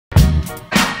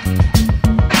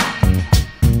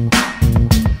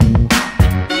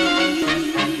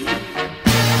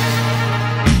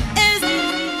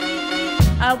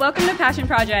Welcome to Passion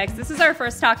Projects. This is our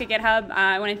first talk at GitHub.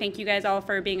 I want to thank you guys all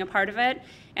for being a part of it.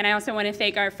 And I also want to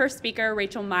thank our first speaker,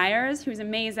 Rachel Myers, who's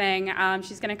amazing.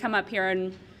 She's going to come up here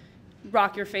and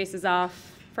rock your faces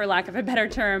off, for lack of a better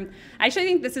term. I actually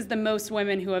think this is the most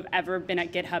women who have ever been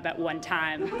at GitHub at one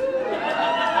time.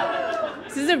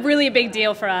 This is a really big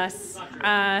deal for us.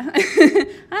 I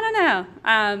don't know.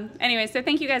 Anyway, so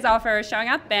thank you guys all for showing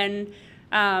up. And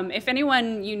if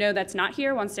anyone you know that's not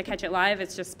here wants to catch it live,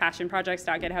 it's just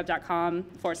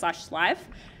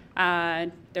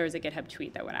passionprojects.github.com/live. There was a GitHub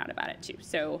tweet that went out about it too.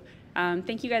 So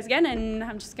thank you guys again, and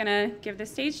I'm just going to give the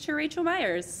stage to Rachel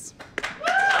Myers.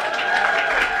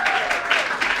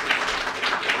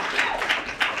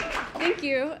 Thank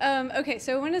you. Okay,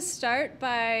 so I want to start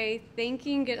by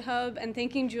thanking GitHub and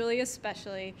thanking Julie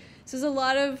especially. This was a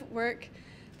lot of work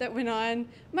that went on.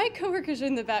 My coworkers are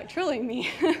in the back trolling me.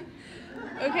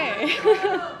 Okay.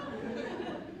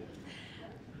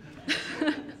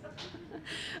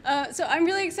 So I'm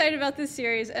really excited about this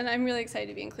series, and I'm really excited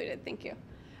to be included. Thank you.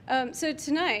 So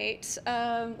tonight,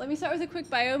 let me start with a quick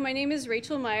bio. My name is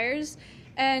Rachel Myers,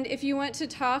 and if you want to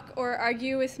talk or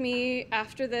argue with me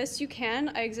after this, you can.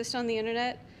 I exist on the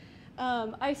internet.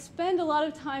 I spend a lot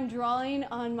of time drawing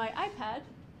on my iPad,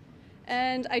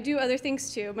 and I do other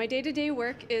things too. My day-to-day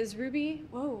work is Ruby.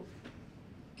 Whoa.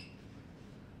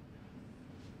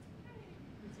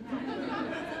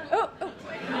 Oh.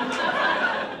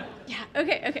 Yeah,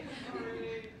 okay.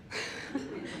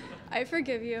 I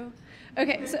forgive you.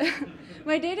 Okay, so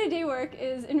my day-to-day work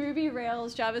is in Ruby,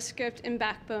 Rails, JavaScript, and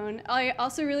Backbone. I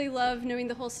also really love knowing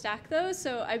the whole stack, though,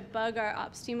 so I bug our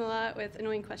ops team a lot with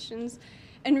annoying questions.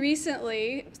 And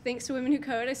recently, thanks to Women Who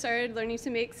Code, I started learning to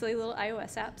make silly little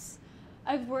iOS apps.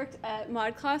 I've worked at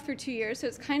ModCloth for 2 years, so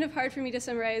it's kind of hard for me to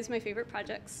summarize my favorite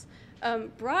projects.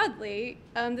 Broadly,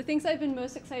 the things I've been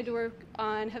most excited to work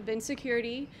on have been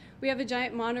security. We have a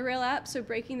giant monorail app, so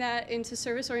breaking that into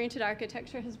service-oriented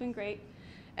architecture has been great.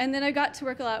 And then I got to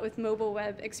work a lot with mobile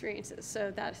web experiences,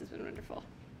 so that has been wonderful.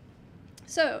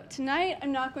 So tonight,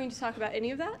 I'm not going to talk about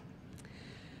any of that.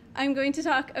 I'm going to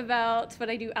talk about what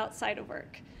I do outside of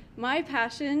work. My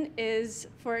passion is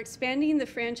for expanding the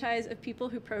franchise of people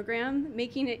who program,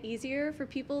 making it easier for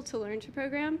people to learn to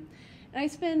program. And I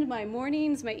spend my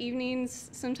mornings, my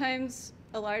evenings, sometimes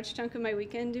a large chunk of my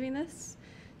weekend doing this.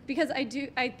 Because I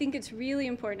think it's really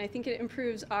important. I think it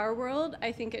improves our world.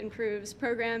 I think it improves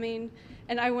programming,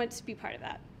 and I want to be part of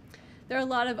that. There are a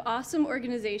lot of awesome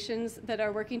organizations that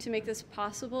are working to make this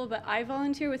possible, but I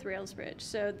volunteer with RailsBridge.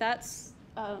 So that's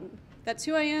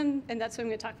who I am, and that's what I'm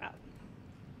going to talk about.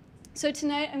 So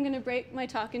tonight, I'm going to break my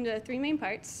talk into 3 main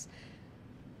parts.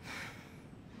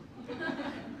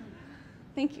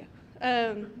 Thank you.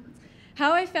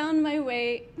 How I found my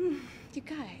way, you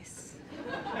guys.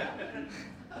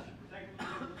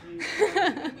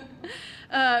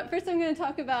 First, I'm going to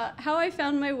talk about how I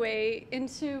found my way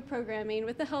into programming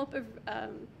with the help of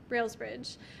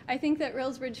RailsBridge. I think that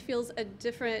RailsBridge feels a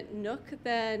different nook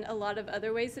than a lot of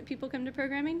other ways that people come to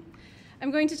programming.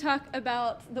 I'm going to talk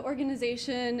about the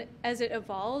organization as it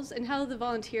evolves and how the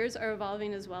volunteers are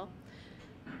evolving as well.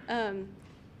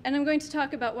 And I'm going to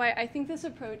talk about why I think this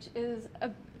approach is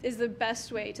the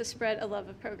best way to spread a love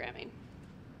of programming.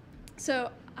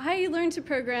 So I learned to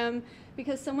program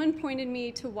because someone pointed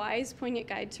me to Y's Poignant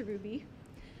Guide to Ruby.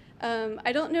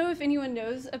 I don't know if anyone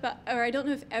knows about, or I don't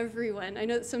know if everyone, I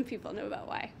know that some people know about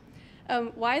Y.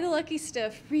 Y the Lucky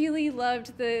Stiff really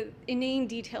loved the inane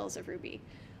details of Ruby.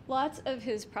 Lots of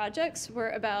his projects were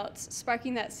about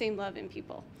sparking that same love in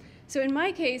people. So in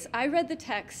my case, I read the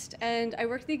text and I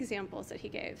worked the examples that he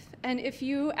gave. And if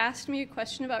you asked me a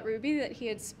question about Ruby that he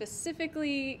had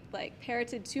specifically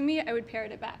parroted to me, I would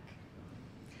parrot it back.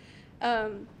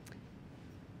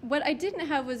 What I didn't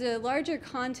have was a larger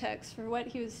context for what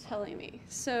he was telling me.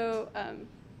 So I'm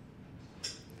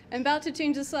about to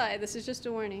change the slide. This is just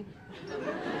a warning.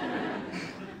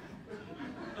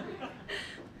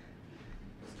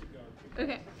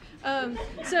 Okay.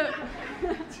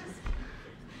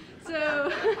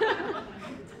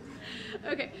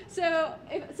 Okay, so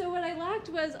what I lacked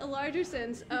was a larger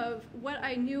sense of what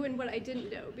I knew and what I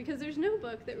didn't know, because there's no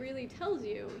book that really tells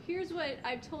you, here's what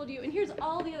I've told you, and here's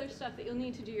all the other stuff that you'll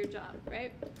need to do your job,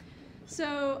 right?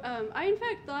 So I, in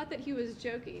fact, thought that he was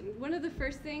joking. One of the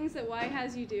first things that Y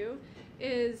has you do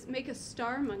is make a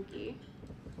star monkey.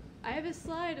 I have a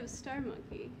slide of star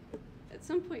monkey. At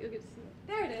some point, you'll get to see it.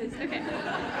 There it is, okay.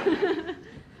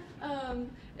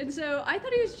 And so I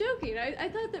thought he was joking. I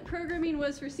thought that programming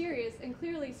was for serious, and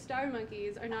clearly star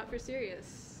monkeys are not for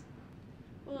serious.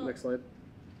 Well, Next slide.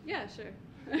 Yeah, sure.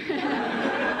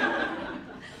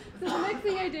 So the next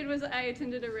thing I did was I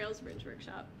attended a RailsBridge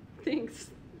workshop.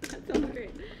 Thanks. That sounds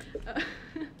great.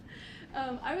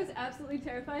 I was absolutely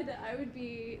terrified that I would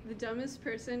be the dumbest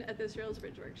person at this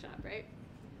RailsBridge workshop, right?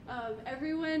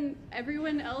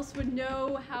 Everyone else would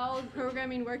know how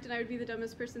programming worked, and I would be the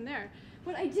dumbest person there.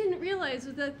 What I didn't realize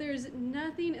was that there's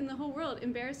nothing in the whole world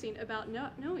embarrassing about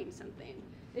not knowing something.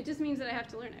 It just means that I have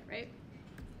to learn it, right?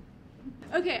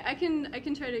 Okay, I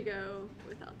can try to go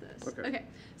without this. Okay.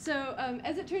 So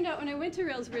as it turned out, when I went to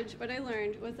RailsBridge, what I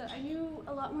learned was that I knew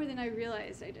a lot more than I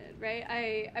realized I did, right?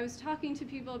 I was talking to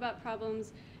people about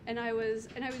problems, and I was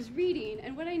reading,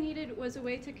 and what I needed was a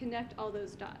way to connect all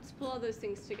those dots, pull all those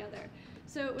things together.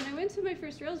 So when I went to my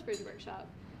first RailsBridge workshop,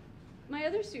 my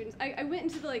other students, I went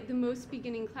into the most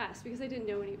beginning class because I didn't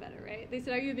know any better, right? They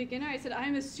said, "Are you a beginner?" I said,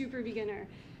 "I'm a super beginner."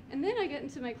 And then I get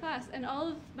into my class, and all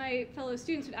of my fellow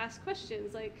students would ask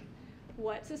questions like,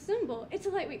 "What's a symbol?" "It's a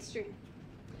lightweight string."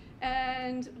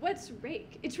 And "What's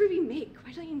rake?" "It's Ruby make."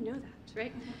 "Why don't you know that?"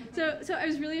 Right? So I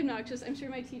was really obnoxious. I'm sure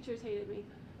my teachers hated me.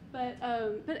 But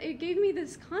it gave me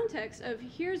this context of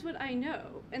here's what I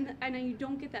know, and you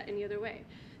don't get that any other way.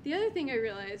 The other thing I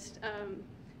realized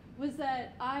was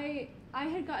that I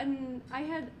had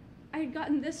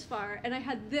gotten this far, and I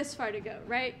had this far to go,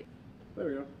 right? There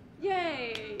we go.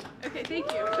 Yay! Okay,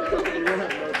 thank you. You don't have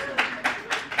notes.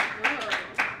 Whoa.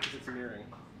 It's mirroring.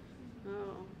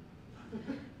 Oh.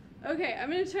 Okay, I'm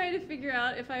going to try to figure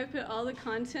out if I put all the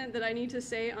content that I need to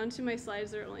say onto my slides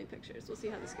that are only pictures. We'll see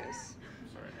how this goes.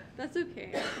 Sorry. That's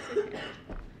okay. That's okay.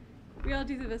 We all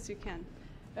do the best we can.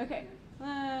 Okay.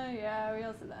 Yeah, we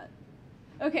all said that.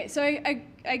 Okay, so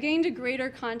I gained a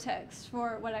greater context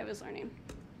for what I was learning.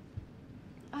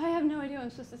 I have no idea what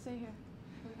I'm supposed to say here.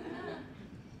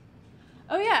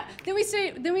 Oh yeah,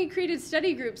 then we created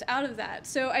study groups out of that.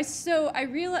 So I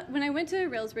realized when I went to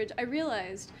RailsBridge, I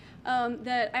realized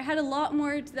that I had a lot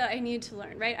more that I needed to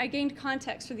learn. Right, I gained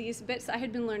context for these bits that I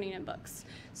had been learning in books.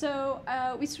 So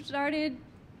we started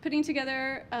putting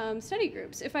together study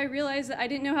groups. If I realized that I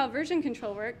didn't know how version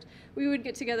control worked, we would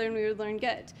get together and we would learn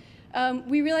Git.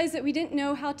 We realized that we didn't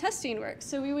know how testing works,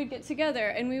 so we would get together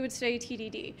and we would study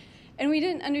TDD. And we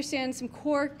didn't understand some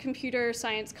core computer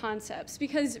science concepts,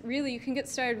 because really you can get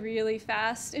started really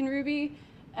fast in Ruby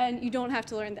and you don't have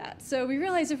to learn that. So we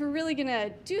realized if we're really going to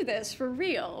do this for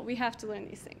real, we have to learn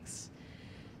these things.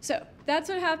 So that's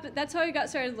what happened. That's how I got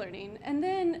started learning. And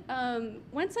then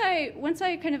once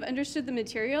I kind of understood the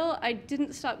material, I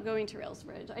didn't stop going to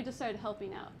RailsBridge. I just started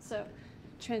helping out. So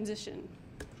transition.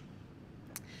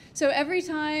 So every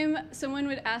time someone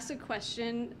would ask a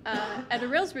question at a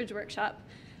RailsBridge workshop,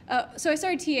 so I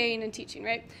started TAing and teaching,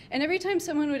 right? And every time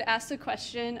someone would ask a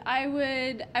question, I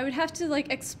would have to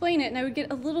explain it, and I would get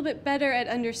a little bit better at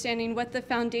understanding what the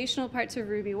foundational parts of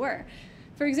Ruby were.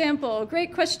 For example,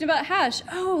 great question about hash.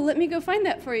 Oh, let me go find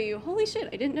that for you. Holy shit,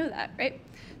 I didn't know that, right?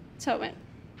 That's how it went.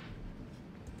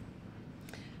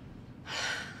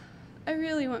 I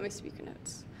really want my speaker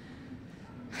notes.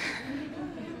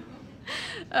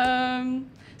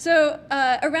 So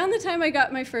around the time I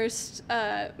got my first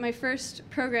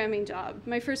programming job,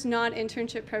 my first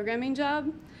non-internship programming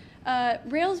job,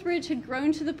 RailsBridge had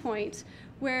grown to the point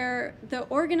where the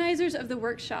organizers of the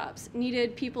workshops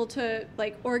needed people to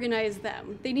organize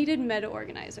them. They needed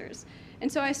meta-organizers.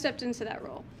 And so I stepped into that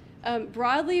role.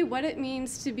 Broadly, what it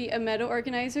means to be a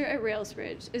meta-organizer at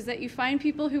RailsBridge is that you find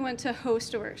people who want to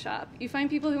host a workshop, you find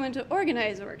people who want to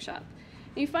organize a workshop,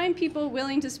 and you find people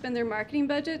willing to spend their marketing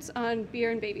budgets on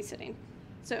beer and babysitting.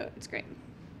 So it's great.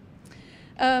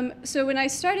 So when I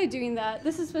started doing that,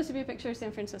 this is supposed to be a picture of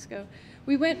San Francisco.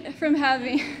 We went from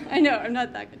having, I know, I'm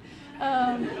not that good.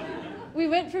 We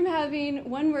went from having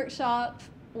one workshop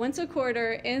once a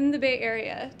quarter in the Bay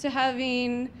Area to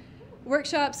having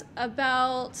workshops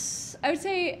about, I would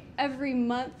say, every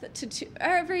month to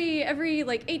every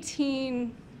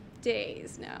 18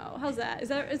 days now. How's that? Is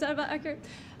that about accurate?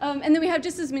 And then we have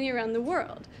just as many around the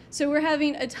world. So we're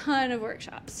having a ton of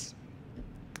workshops.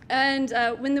 And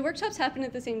when the workshops happen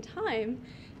at the same time,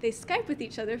 they Skype with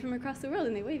each other from across the world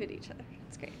and they wave at each other.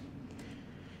 It's great.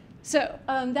 So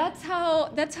that's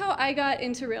how I got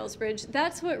into RailsBridge.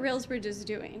 That's what RailsBridge is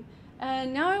doing.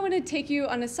 And now I want to take you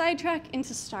on a sidetrack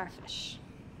into Starfish.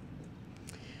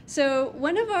 So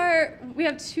we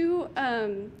have two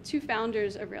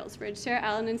founders of RailsBridge, Sarah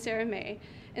Allen and Sarah May.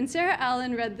 And Sarah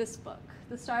Allen read this book,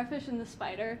 The Starfish and the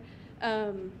Spider,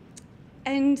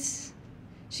 and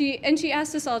she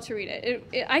asked us all to read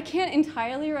it. I can't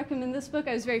entirely recommend this book.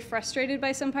 I was very frustrated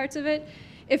by some parts of it.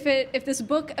 If this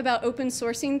book about open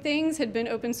sourcing things had been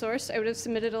open sourced, I would have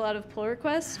submitted a lot of pull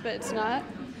requests, but it's not.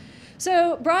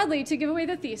 So broadly, to give away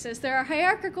the thesis, there are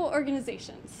hierarchical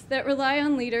organizations that rely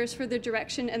on leaders for their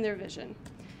direction and their vision.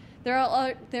 There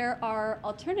are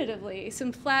alternatively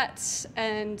some flat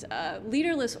and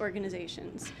leaderless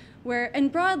organizations where,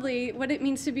 and broadly, what it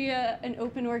means to be an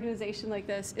open organization like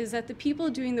this is that the people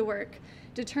doing the work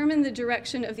determine the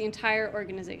direction of the entire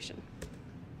organization.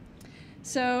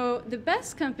 So the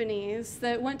best companies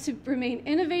that want to remain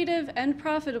innovative and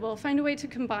profitable find a way to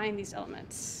combine these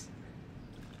elements.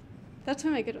 That's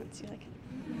one of my good ones. You like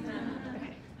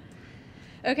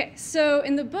it? Okay, so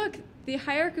in the book, the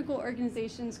hierarchical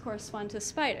organizations correspond to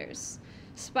spiders.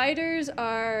 Spiders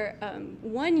are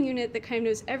one unit that kind of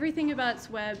knows everything about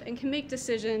its web and can make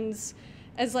decisions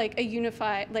as like a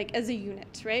unified, like as a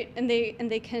unit, right? And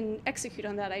they can execute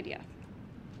on that idea.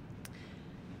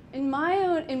 In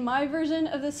my version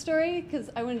of this story, because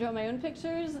I want to draw my own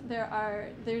pictures,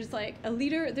 there's like a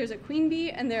leader, there's a queen bee,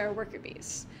 and there are worker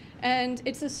bees. And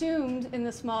it's assumed in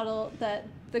this model that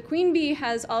the queen bee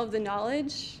has all of the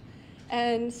knowledge,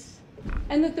 and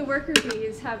that the worker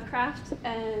bees have craft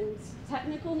and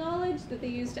technical knowledge that they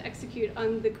use to execute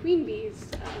on the queen bee's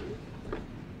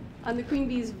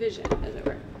vision, as it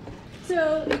were.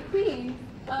 So the queen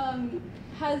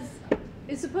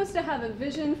is supposed to have a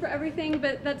vision for everything,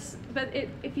 but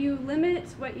if you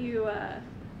limit your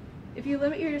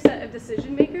set of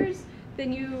decision makers,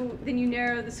 then you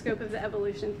narrow the scope of the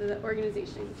evolution that the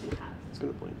organization can have. It's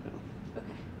going to blink now.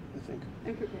 Okay. I think.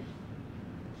 I'm prepared.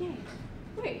 Yay.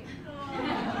 Wait.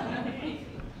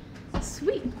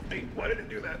 Sweet. Hey, why did it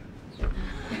do that?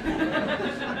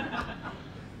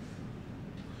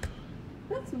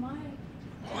 That's my...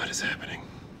 What is happening?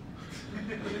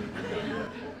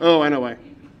 Oh, I know why.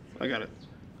 I got it.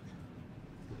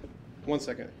 1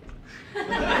 second.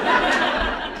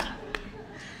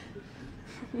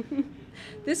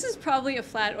 This is probably a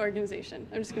flat organization.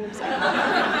 I'm just going to say.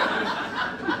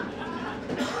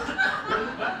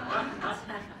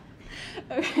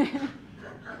 Okay.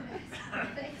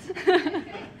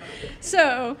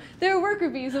 So there are worker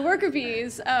bees. The worker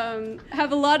bees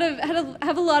have a lot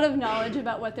of knowledge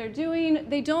about what they're doing.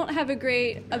 They don't have a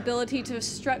great ability to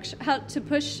how to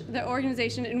push the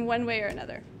organization in one way or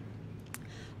another.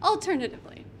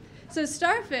 Alternatively, so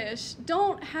starfish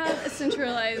don't have a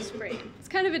centralized brain. It's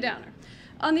kind of a downer.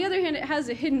 On the other hand, it has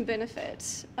a hidden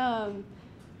benefit. To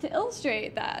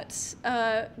illustrate that,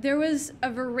 there was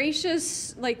a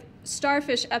voracious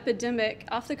starfish epidemic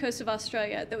off the coast of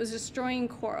Australia that was destroying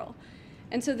coral.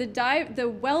 And so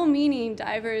the well-meaning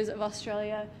divers of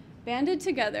Australia banded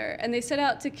together and they set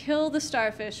out to kill the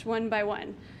starfish one by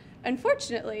one.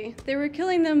 Unfortunately, they were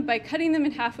killing them by cutting them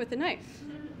in half with a knife.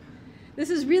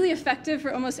 This is really effective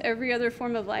for almost every other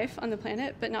form of life on the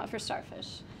planet, but not for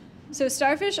starfish. So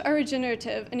starfish are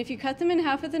regenerative, and if you cut them in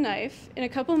half with a knife, in a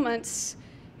couple months,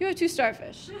 you have 2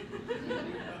 starfish.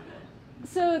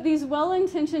 So these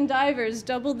well-intentioned divers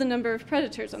doubled the number of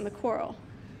predators on the coral.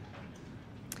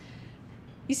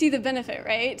 You see the benefit,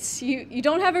 right? You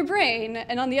don't have a brain,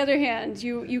 and on the other hand,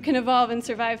 you can evolve and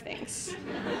survive things.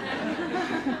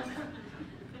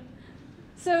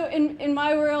 So in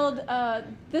my world,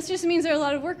 this just means there are a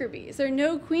lot of worker bees. There are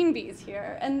no queen bees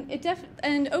here,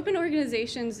 and open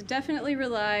organizations definitely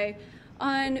rely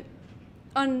on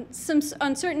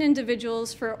certain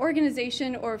individuals for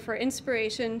organization or for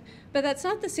inspiration, but that's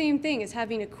not the same thing as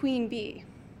having a queen bee.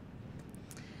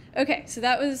 Okay, so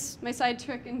that was my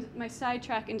sidetrack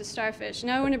into starfish.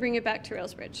 Now I want to bring it back to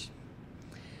RailsBridge.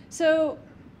 So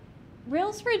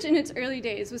RailsBridge in its early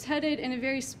days was headed in a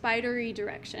very spidery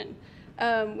direction.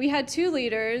 We had 2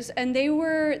 leaders, and they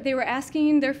were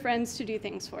asking their friends to do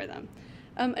things for them.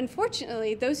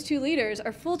 Unfortunately, those 2 leaders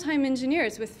are full-time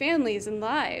engineers with families and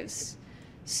lives.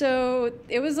 So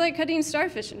it was like cutting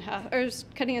starfish in half, or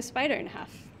cutting a spider in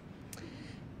half.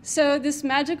 So this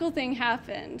magical thing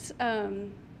happened.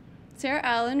 Sarah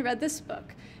Allen read this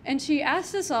book, and she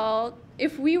asked us all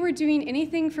if we were doing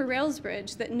anything for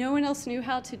RailsBridge that no one else knew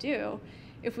how to do,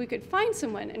 if we could find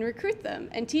someone and recruit them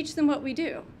and teach them what we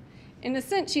do. In a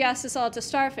sense, she asked us all to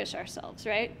starfish ourselves,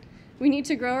 right? We need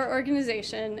to grow our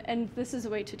organization, and this is a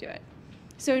way to do it.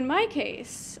 So in my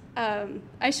case,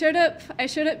 I showed up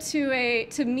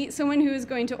to meet someone who was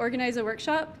going to organize a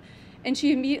workshop, and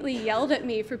she immediately yelled at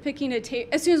me for picking a table.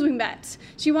 As soon as we met,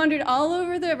 she wandered all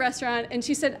over the restaurant, and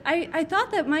she said, I thought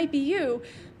that might be you,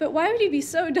 but why would you be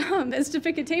so dumb as to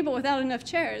pick a table without enough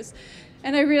chairs?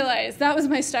 And I realized that was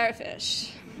my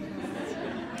starfish.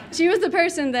 She was the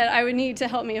person that I would need to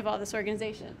help me evolve this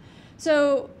organization.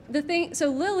 So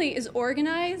Lily is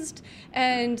organized,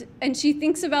 and she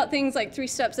thinks about things like 3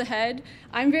 steps ahead.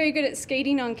 I'm very good at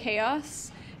skating on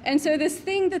chaos, And so this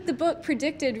thing that the book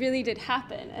predicted really did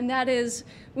happen, and that is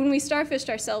when we starfished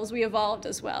ourselves, we evolved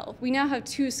as well. We now have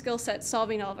 2 skill sets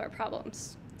solving all of our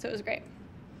problems. So it was great.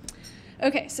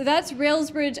 Okay, so that's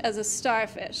RailsBridge as a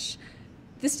starfish.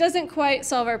 This doesn't quite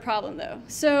solve our problem, though.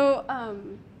 So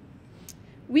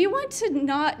we want to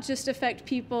not just affect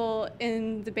people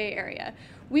in the Bay Area.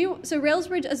 So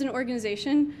RailsBridge as an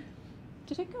organization,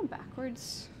 did it go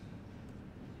backwards?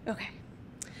 Okay.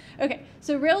 Okay,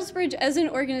 so RailsBridge as an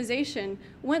organization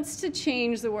wants to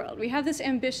change the world. We have this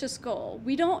ambitious goal.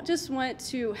 We don't just want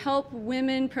to help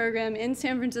women program in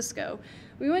San Francisco.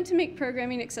 We want to make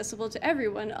programming accessible to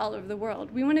everyone all over the world.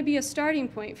 We want to be a starting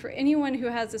point for anyone who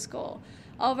has this goal.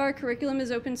 All of our curriculum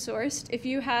is open sourced. If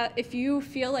you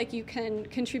feel like you can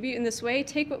contribute in this way,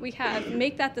 take what we have,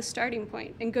 make that the starting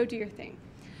point, and go do your thing.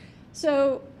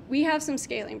 So we have some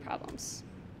scaling problems.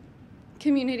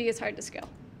 Community is hard to scale.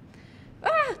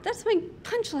 Ah, that's my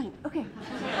punchline. Okay.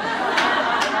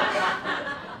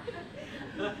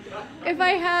 If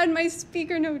I had my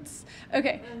speaker notes.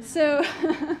 Okay, so,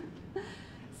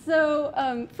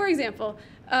 for example,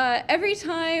 every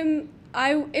time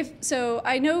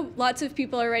I know lots of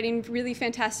people are writing really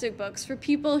fantastic books for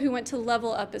people who want to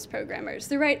level up as programmers.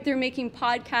 They're making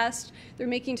podcasts, they're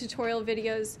making tutorial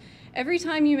videos. Every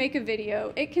time you make a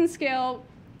video, it can scale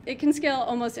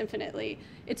almost infinitely.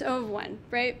 It's O of 1,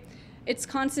 right? It's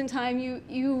constant time.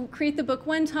 You create the book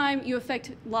one time, you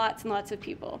affect lots and lots of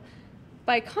people.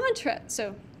 By contrast,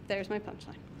 so there's my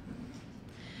punchline.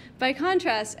 By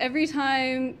contrast, every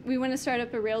time we want to start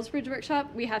up a RailsBridge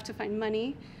workshop, we have to find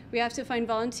money, we have to find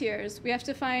volunteers, we have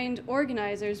to find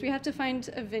organizers, we have to find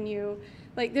a venue.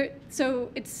 So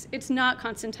it's not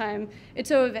constant time, it's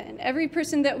O of N. Every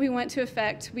person that we want to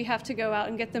affect, we have to go out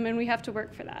and get them, and we have to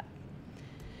work for that.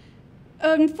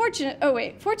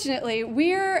 Fortunately,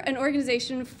 we're an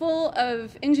organization full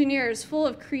of engineers, full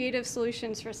of creative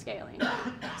solutions for scaling.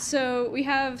 So we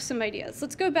have some ideas.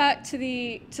 Let's go back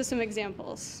to some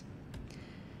examples.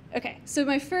 Okay, so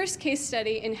my first case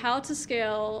study in how to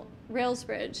scale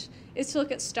RailsBridge is to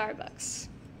look at Starbucks.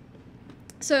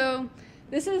 So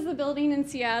this is the building in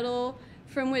Seattle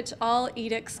from which all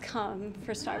edicts come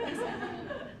for Starbucks.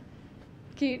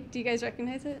 Do you guys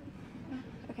recognize it?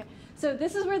 Okay. So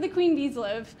this is where the queen bees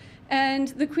live, and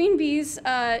the queen bees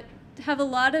have a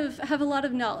lot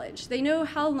of knowledge. They know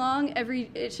how long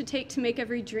it should take to make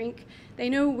every drink. They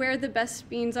know where the best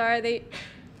beans are.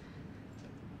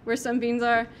 Where some beans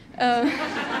are.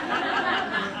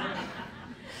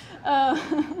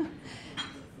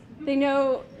 They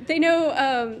know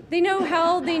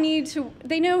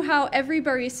how every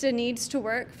barista needs to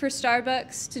work for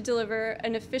Starbucks to deliver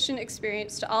an efficient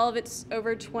experience to all of its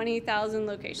over 20,000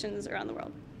 locations around the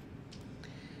world.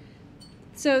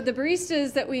 So the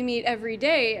baristas that we meet every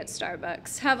day at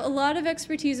Starbucks have a lot of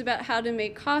expertise about how to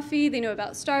make coffee. They know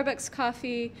about Starbucks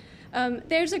coffee.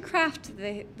 There's a craft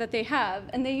that they have,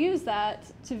 and they use that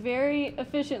to very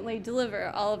efficiently deliver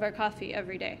all of our coffee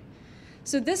every day.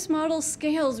 So this model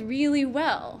scales really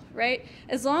well, right?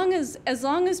 As long as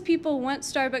people want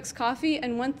Starbucks coffee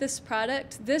and want this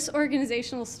product, this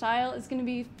organizational style is going to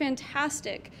be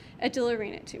fantastic at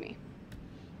delivering it to me.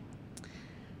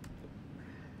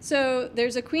 So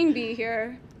there's a queen bee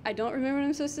here. I don't remember what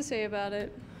I'm supposed to say about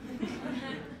it.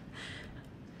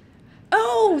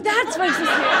 Oh, that's what I'm supposed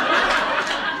to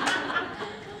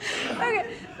say. Okay,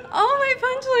 all my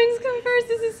punchlines come first.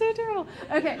 This is so terrible.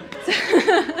 Okay,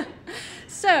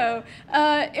 so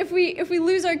if we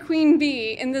lose our queen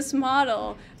bee in this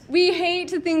model, we hate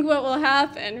to think what will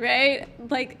happen, right?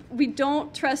 Like, we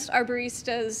don't trust our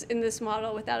baristas in this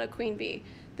model without a queen bee.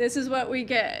 This is what we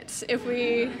get if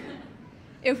we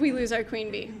lose our queen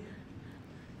bee.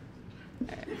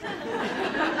 All right.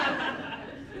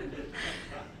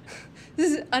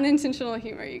 This is unintentional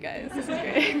humor, you guys. This is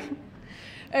great.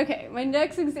 Okay, my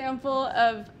next example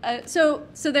of, so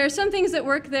there are some things that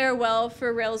work there well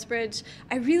for RailsBridge.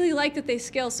 I really like that they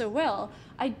scale so well.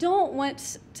 I don't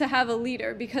want to have a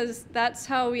leader because that's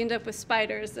how we end up with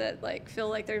spiders that feel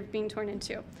like they're being torn in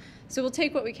two. So we'll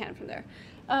take what we can from there.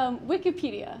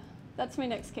 Wikipedia, that's my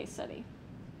next case study.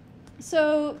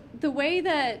 So the way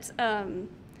that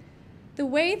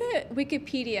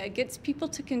Wikipedia gets people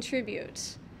to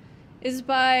contribute is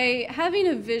by having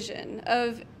a vision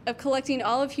of collecting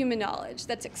all of human knowledge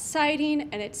that's exciting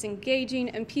and it's engaging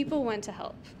and people want to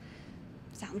help.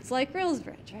 Sounds like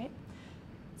RailsBridge, right?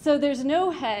 So there's no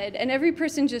head and every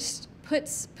person just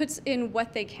puts in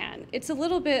what they can. It's a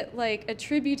little bit like a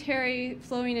tributary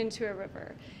flowing into a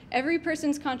river. Every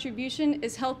person's contribution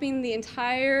is helping the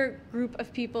entire group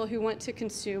of people who want to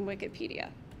consume Wikipedia.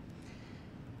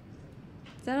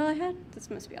 Is that all I had? This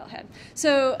must be all I had.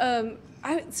 So,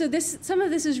 some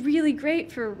of this is really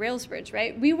great for RailsBridge,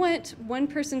 right? We want one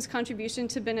person's contribution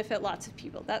to benefit lots of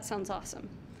people. That sounds awesome.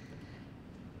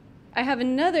 I have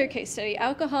another case study,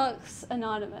 Alcoholics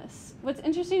Anonymous. What's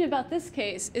interesting about this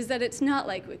case is that it's not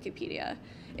like Wikipedia.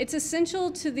 It's essential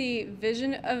to the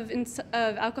vision of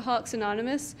Alcoholics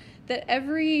Anonymous that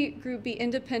every group be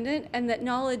independent and that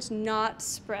knowledge not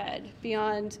spread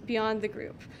beyond the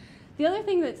group. The other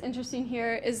thing that's interesting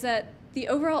here is that the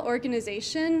overall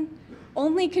organization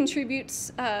only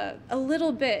contributes a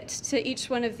little bit to each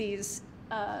one of these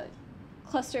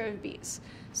cluster of bees.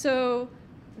 So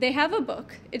they have a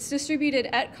book, it's distributed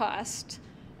at cost,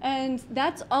 and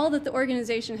that's all that the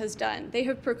organization has done. They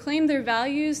have proclaimed their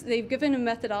values, they've given a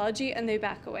methodology, and they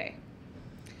back away.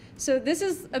 So this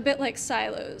is a bit like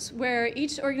silos, where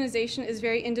each organization is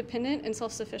very independent and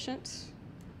self-sufficient.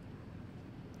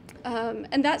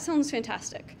 And that sounds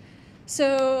fantastic.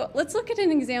 So let's look at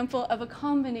an example of a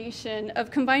combination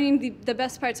of combining the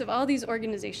best parts of all these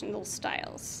organizational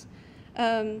styles.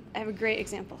 I have a great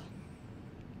example.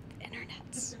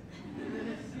 Internet.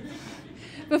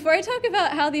 Before I talk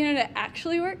about how the internet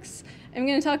actually works, I'm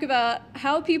going to talk about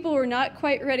how people were not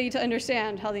quite ready to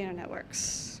understand how the internet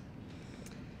works.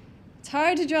 It's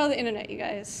hard to draw the internet, you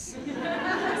guys.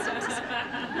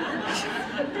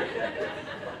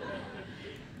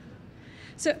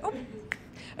 So,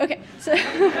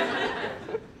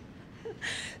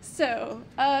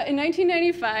 in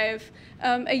 1995,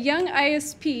 a young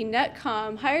ISP,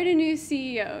 Netcom, hired a new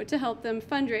CEO to help them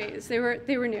fundraise. They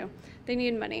were new. They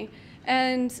needed money.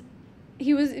 And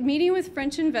he was meeting with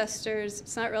French investors.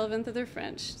 It's not relevant that they're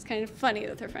French. It's kind of funny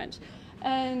that they're French.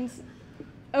 And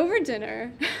over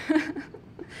dinner,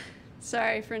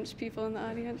 sorry, French people in the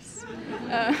audience.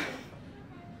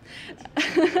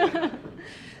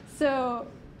 So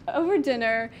over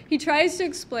dinner, he tries to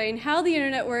explain how the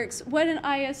internet works, what an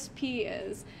ISP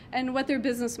is, and what their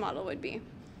business model would be.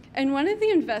 And one of the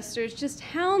investors just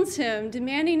hounds him,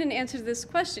 demanding an answer to this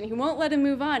question. He won't let him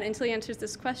move on until he answers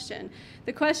this question.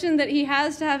 The question that he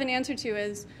has to have an answer to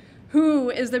is, who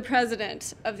is the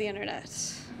president of the internet?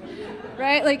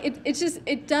 Right? Like,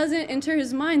 it doesn't enter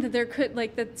his mind that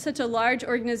that such a large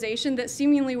organization that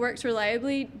seemingly works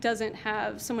reliably doesn't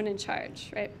have someone in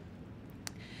charge, right?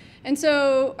 And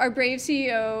so our brave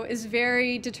CEO is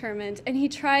very determined, and he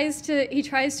tries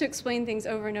to explain things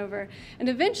over and over. And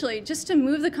eventually, just to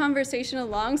move the conversation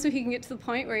along so he can get to the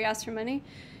point where he asks for money,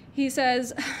 he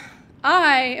says,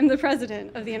 I am the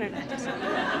president of the internet.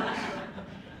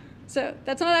 So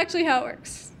that's not actually how it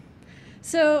works.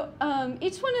 So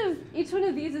each one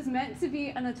of these is meant to be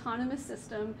an autonomous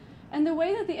system. And the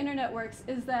way that the internet works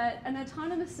is that an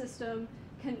autonomous system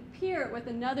can peer with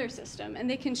another system, and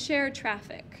they can share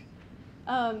traffic.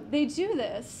 They do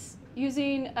this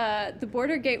using the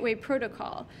Border Gateway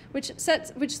Protocol, which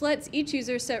lets each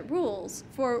user set rules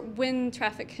for when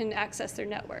traffic can access their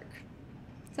network.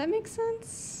 Does that make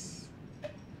sense?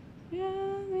 Yeah,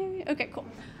 maybe. Okay, cool.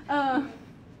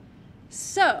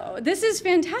 So this is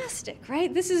fantastic,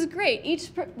 right? This is great.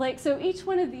 So each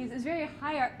one of these is very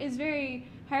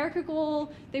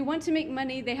hierarchical. They want to make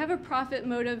money. They have a profit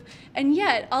motive, and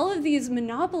yet all of these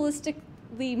monopolistically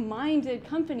minded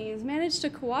companies manage to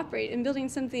cooperate in building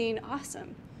something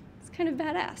awesome. It's kind of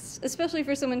badass, especially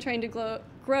for someone trying to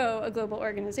grow a global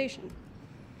organization.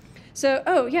 So,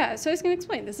 so I was going to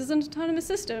explain. This is an autonomous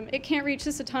system. It can't reach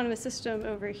this autonomous system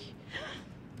over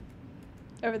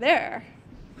there.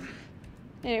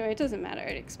 Anyway, it doesn't matter. I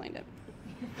already explained it.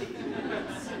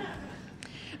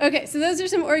 Okay, so those are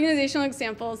some organizational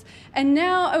examples. And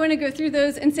now I want to go through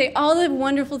those and say all the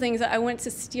wonderful things that I want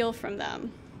to steal from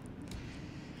them.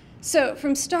 So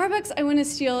from Starbucks, I want to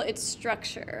steal its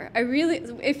structure.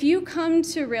 If you come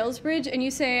to RailsBridge and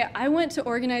you say, I want to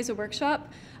organize a workshop,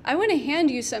 I want to hand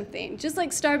you something. Just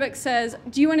like Starbucks says,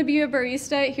 do you want to be a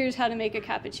barista? Here's how to make a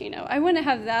cappuccino. I want to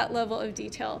have that level of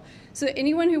detail so that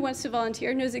anyone who wants to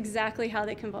volunteer knows exactly how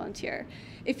they can volunteer.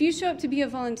 If you show up to be a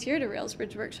volunteer at a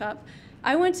RailsBridge workshop,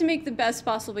 I want to make the best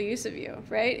possible use of you,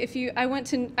 right? I want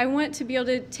to be able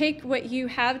to take what you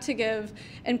have to give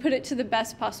and put it to the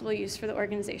best possible use for the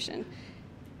organization.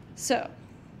 So,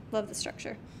 love the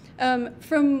structure.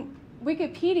 From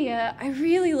Wikipedia, I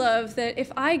really love that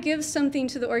if I give something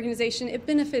to the organization, it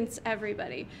benefits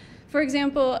everybody. For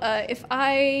example, if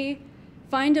I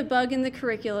find a bug in the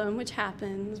curriculum, which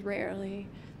happens rarely,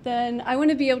 then I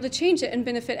want to be able to change it and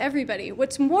benefit everybody.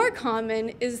 What's more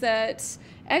common is that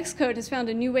Xcode has found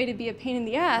a new way to be a pain in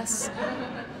the ass,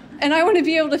 and I want to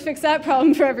be able to fix that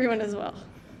problem for everyone as well.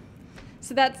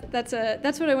 So that's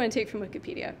what I want to take from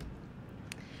Wikipedia.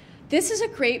 this is a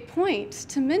great point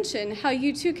to mention how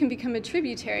you too can become a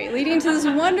tributary, leading to this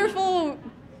wonderful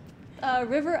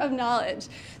river of knowledge.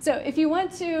 So if you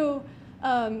want to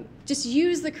just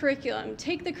use the curriculum,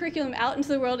 take the curriculum out into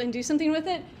the world and do something with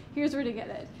it, here's where to get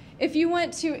it. If you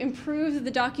want to improve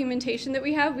the documentation that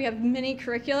we have many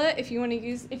curricula. If you want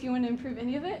to improve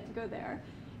any of it, go there.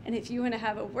 And if you want to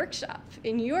have a workshop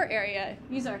in your area,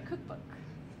 use our cookbook.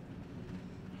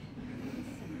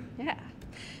 Yeah.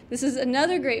 This is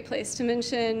another great place to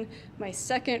mention my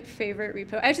second favorite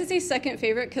repo. I should say second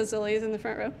favorite because Lily is in the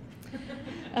front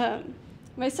row.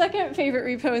 My second favorite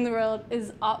repo in the world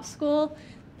is OpSchool.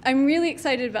 I'm really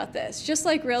excited about this. Just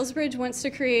like RailsBridge wants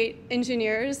to create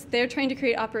engineers, they're trying to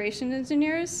create operation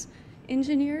engineers.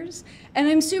 And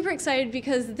I'm super excited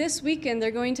because this weekend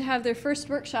they're going to have their first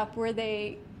workshop where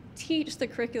they teach the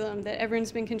curriculum that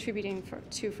everyone's been contributing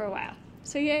to for a while.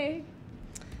 So yay.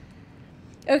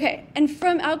 Okay, and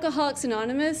from Alcoholics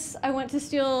Anonymous, I went to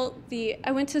steal the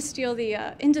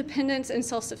independence and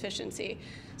self-sufficiency.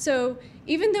 So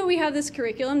even though we have this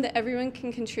curriculum that everyone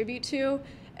can contribute to,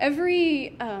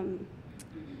 every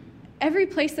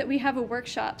place that we have a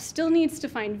workshop still needs to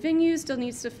find venues, still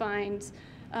needs to find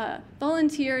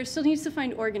volunteers, still needs to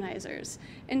find organizers.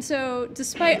 And so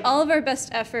despite all of our best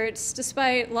efforts,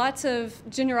 despite lots of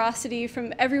generosity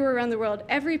from everywhere around the world,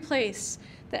 every place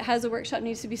that has a workshop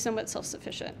needs to be somewhat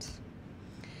self-sufficient.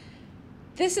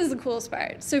 This is the coolest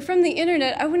part. So from the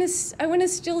internet, I want to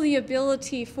steal the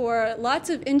ability for lots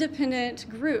of independent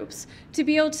groups to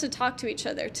be able to talk to each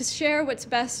other, to share what's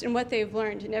best and what they've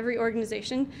learned in every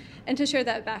organization, and to share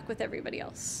that back with everybody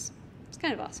else. It's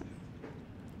kind of awesome.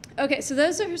 Okay, so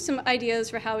those are some ideas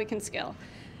for how we can scale.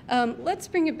 Let's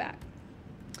bring it back.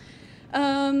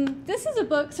 This is a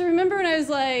book. So remember when I was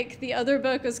like, the other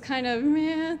book was kind of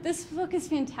meh? This book is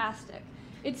fantastic.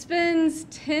 It spends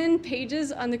 10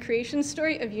 pages on the creation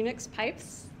story of Unix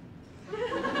pipes.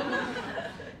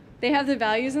 They have the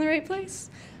values in the right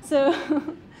place. So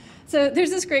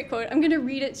there's this great quote. I'm going to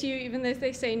read it to you, even though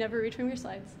they say never read from your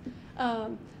slides.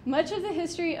 Much of the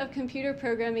history of computer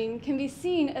programming can be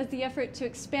seen as the effort to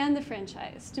expand the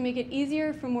franchise, to make it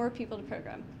easier for more people to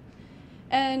program.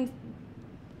 And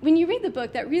when you read the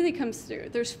book, that really comes through.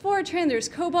 There's Fortran, there's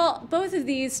COBOL. Both of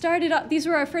these started up, these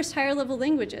were our first higher level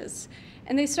languages.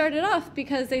 And they started off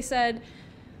because they said,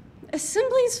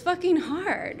 assembly's fucking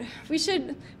hard. We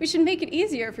should make it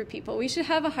easier for people. We should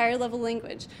have a higher level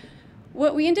language.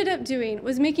 What we ended up doing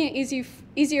was making it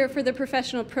easier for the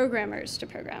professional programmers to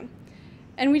program.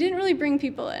 And we didn't really bring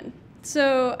people in.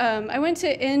 So I want to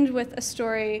end with a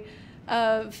story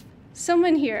of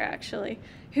someone here, actually,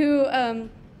 who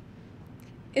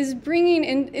is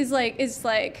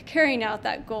carrying out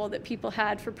that goal that people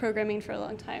had for programming for a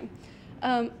long time.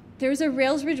 There was a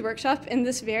RailsBridge workshop in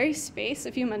this very space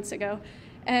a few months ago,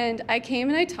 and I came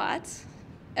and I taught,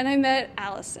 and I met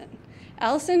Allison.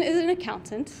 Allison is an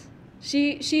accountant.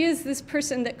 She is this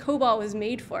person that COBOL was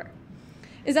made for.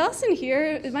 Is Allison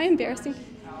here? Am I embarrassing?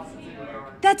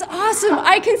 That's awesome.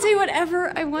 I can say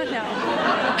whatever I want now.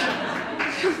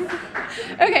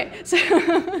 Okay,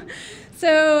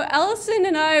 so Allison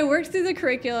and I worked through the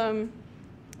curriculum,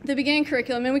 the beginning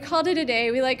curriculum, and we called it a day.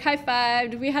 We like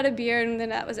high-fived, we had a beer, and then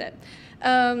that was it.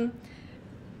 And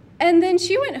then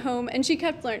she went home and she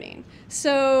kept learning.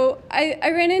 So I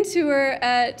ran into her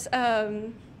at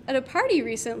a party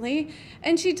recently,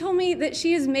 and she told me that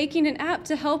she is making an app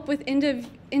to help with end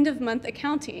of month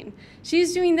accounting.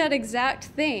 She's doing that exact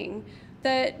thing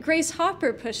that Grace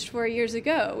Hopper pushed for years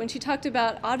ago when she talked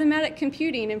about automatic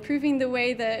computing, improving the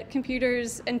way that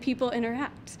computers and people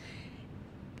interact.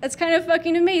 That's kind of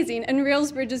fucking amazing, and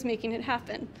RailsBridge is making it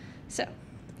happen. So,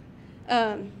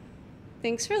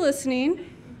 thanks for listening.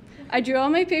 I drew all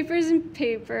my papers in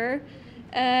paper,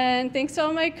 and thanks to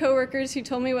all my coworkers who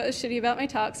told me what was shitty about my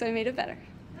talk, so I made it better.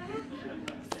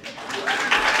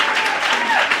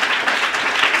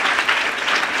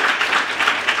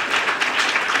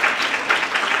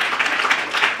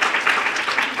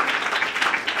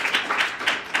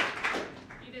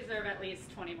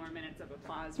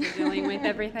 For dealing with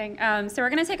everything. So we're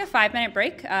going to take a 5-minute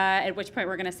break, at which point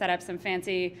we're going to set up some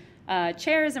fancy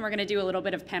chairs, and we're going to do a little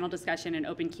bit of panel discussion and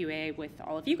open QA with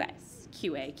all of you guys.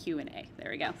 Q&A.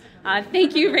 There we go.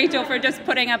 Thank you, Rachel, for just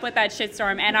putting up with that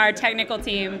shitstorm, and our technical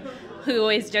team, who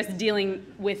is just dealing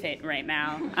with it right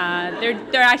now.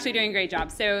 They're actually doing a great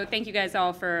job. So thank you guys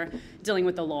all for dealing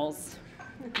with the lulls.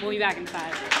 We'll be back in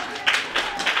 5.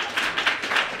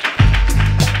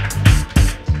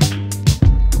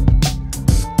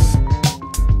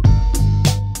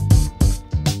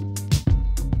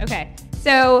 Okay,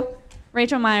 so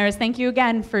Rachel Myers, thank you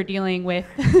again for dealing with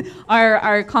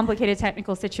our complicated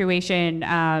technical situation.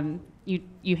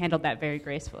 You handled that very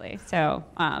gracefully. So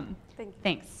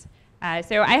thanks.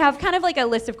 So I have kind of like a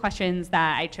list of questions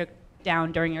that I took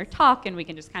down during your talk, and we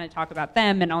can just kind of talk about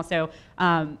them. And also,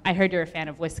 I heard you're a fan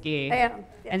of whiskey. I am.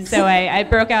 Yes. And so I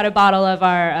broke out a bottle of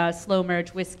our slow merge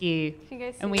whiskey. Can you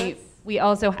guys see and this? we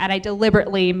also had, I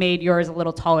deliberately made yours a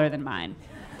little taller than mine.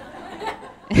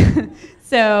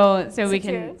 So we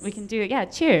can do it. Yeah,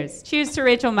 cheers. Cheers to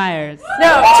Rachel Myers.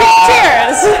 No,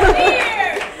 cheers.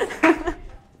 Cheers.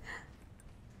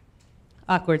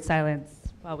 Awkward silence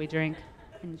while we drink.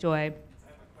 Enjoy. I have a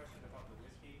question about the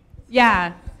whiskey. Yeah.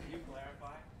 Can you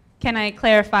clarify? Can I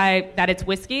clarify that it's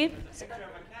whiskey? Picture of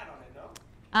a cat on it,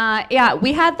 no? Yeah,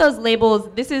 we had those labels.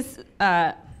 This is,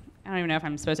 I don't even know if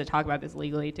I'm supposed to talk about this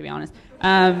legally, to be honest.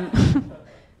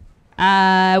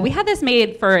 We had this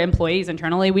made for employees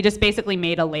internally. We just basically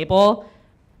made a label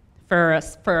for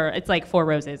it's like 4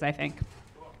 roses, I think.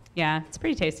 Yeah, it's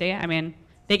pretty tasty. I mean,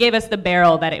 they gave us the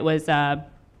barrel that it was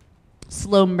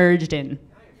slow merged in.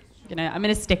 I'm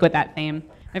gonna stick with that theme.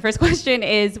 My first question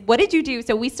is, what did you do?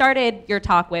 So we started your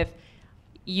talk with,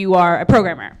 you are a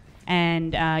programmer,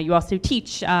 and you also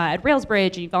teach at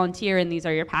RailsBridge, and you volunteer, and these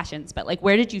are your passions. But like,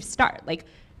 where did you start? Like,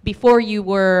 before you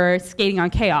were skating on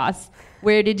chaos,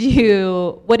 what did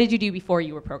you do before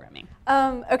you were programming?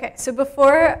 Okay, so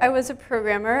before I was a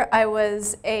programmer, I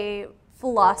was a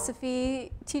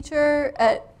philosophy teacher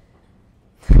at.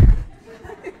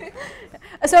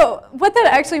 So what that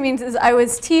actually means is I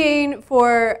was TAing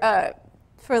for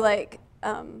like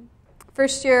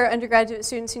first year undergraduate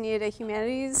students who needed a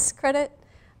humanities credit.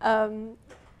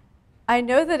 I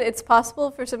know that it's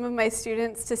possible for some of my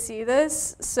students to see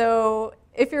this, so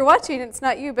if you're watching, it's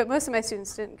not you, but most of my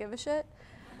students didn't give a shit.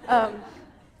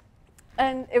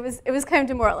 And it was kind of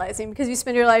demoralizing because you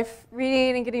spend your life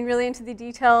reading and getting really into the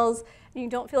details, and you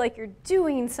don't feel like you're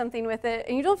doing something with it,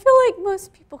 and you don't feel like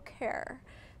most people care.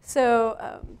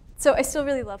 So, so I still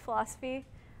really love philosophy.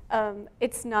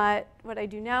 It's not what I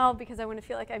do now because I want to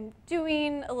feel like I'm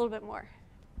doing a little bit more.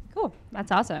 Cool,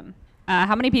 that's awesome.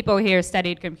 How many people here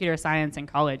studied computer science in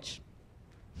college?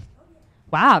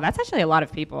 Wow, that's actually a lot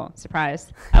of people.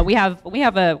 Surprised. We have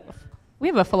a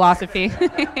philosophy.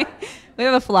 We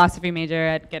have a philosophy major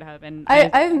at GitHub, and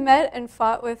I've met and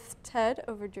fought with Ted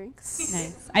over drinks.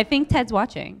 Nice. I think Ted's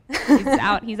watching.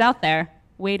 He's out there,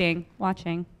 waiting,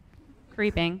 watching,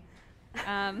 creeping.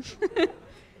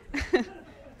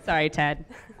 Sorry, Ted.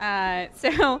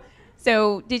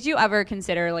 So did you ever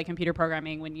consider like computer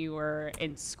programming when you were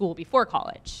in school before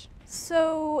college?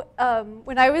 So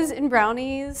when I was in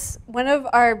Brownies, one of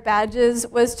our badges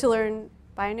was to learn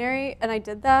binary, and I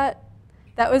did that.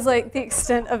 That was like the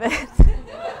extent of it. What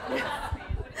does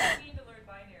it mean to learn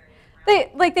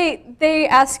binary? They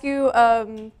ask you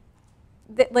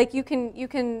like you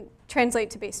can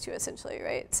translate to base 2 essentially,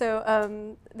 right?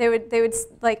 So they would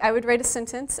like I would write a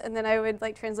sentence, and then I would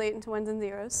like translate into ones and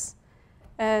zeros,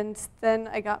 and then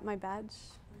I got my badge.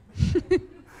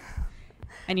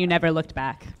 And you never looked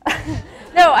back.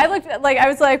 No, I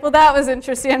was like, well, that was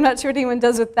interesting. I'm not sure what anyone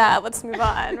does with that. Let's move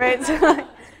on, right? So, like,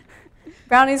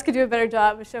 Brownies could do a better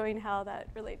job of showing how that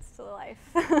relates to life.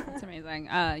 That's amazing.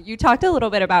 You talked a little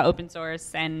bit about open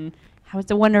source and how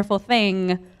it's a wonderful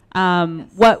thing.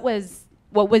 What was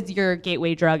your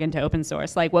gateway drug into open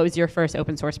source? Like, what was your first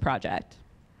open source project?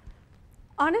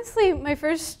 Honestly, my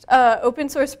first open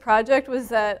source project was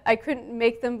that I couldn't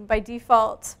make them by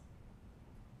default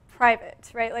private,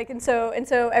 right? Like, and so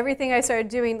everything I started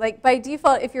doing, like by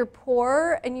default, if you're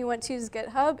poor and you want to use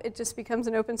GitHub, it just becomes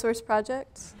an open source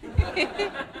project.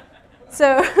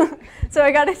 so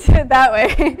I got into it that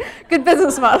way. Good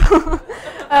business model.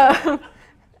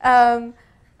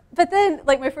 But then,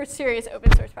 like my first serious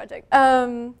open source project.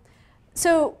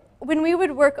 So when we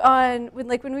would work on,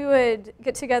 when we would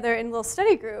get together in little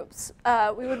study groups,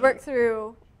 we would work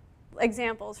through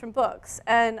examples from books,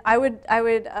 and I would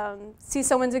see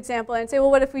someone's example and say,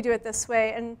 well, what if we do it this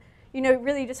way? And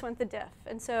really just want the diff.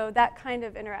 And so that kind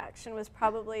of interaction was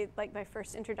probably like my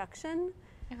first introduction,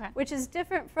 which is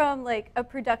different from like a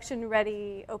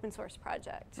production-ready open source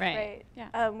project, right?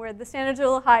 Yeah. Where the standards are a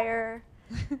little higher,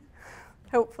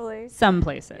 hopefully. Some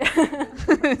places.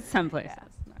 Some places. Yeah.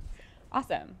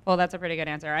 Awesome. Well, that's a pretty good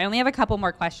answer. I only have a couple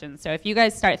more questions, so if you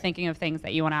guys start thinking of things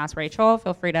that you want to ask Rachel,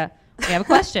 feel free to. We have a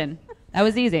question. That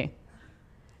was easy.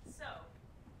 So,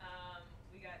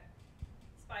 we got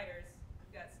spiders,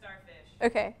 we got starfish.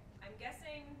 Okay. I'm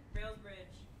guessing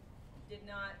RailsBridge did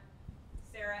not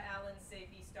Sarah Allen say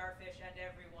be starfish and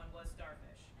everyone was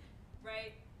starfish,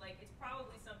 right? Like, it's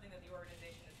probably something that the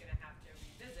organization is going to have to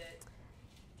revisit.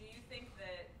 Do you think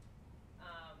that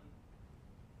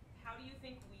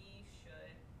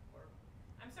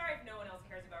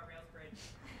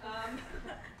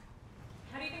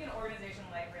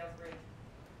like RailsBridge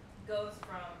goes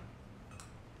from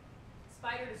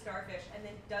spider to starfish and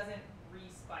then doesn't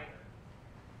re-spider?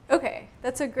 Okay,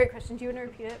 that's a great question. Do you want to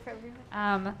repeat it for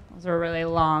everyone? Those are really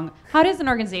long. How does an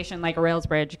organization like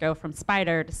RailsBridge go from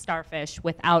spider to starfish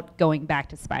without going back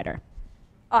to spider?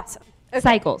 Awesome. Okay.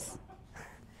 Cycles.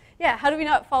 Yeah, how do we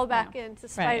not fall back Yeah. into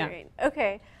Right, yeah. spidering?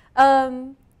 Okay.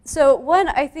 So one,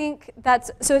 I think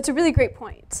so it's a really great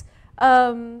point.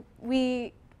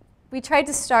 We tried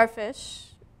to starfish,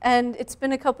 and it's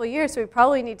been a couple years, so we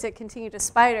probably need to continue to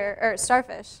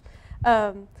starfish.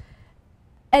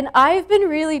 And I've been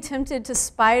really tempted to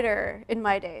spider in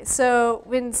my day. So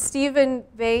when Stephen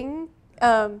Bang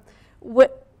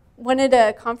wanted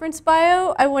a conference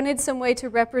bio, I wanted some way to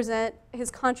represent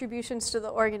his contributions to the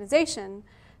organization.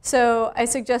 So I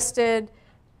suggested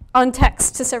on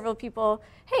text to several people,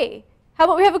 hey, how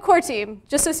about we have a core team,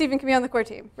 just so Stephen can be on the core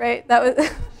team, right? That was,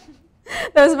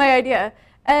 that was my idea.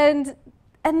 And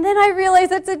then I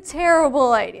realized that's a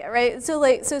terrible idea, right? So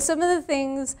some of the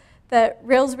things that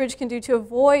RailsBridge can do to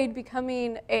avoid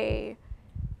becoming a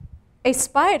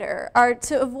spider are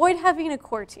to avoid having a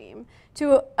core team,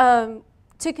 to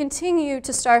continue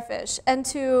to starfish, and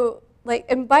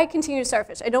and by continue to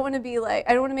starfish, I don't want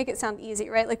to make it sound easy,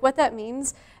 right? Like what that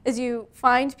means is you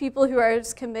find people who are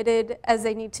as committed as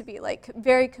they need to be, like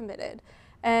very committed,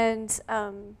 and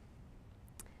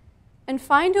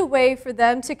find a way for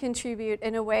them to contribute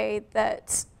in a way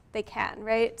that they can,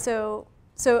 right? So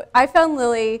I found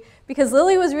Lily, because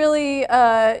Lily was really,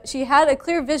 she had a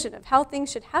clear vision of how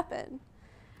things should happen.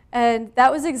 And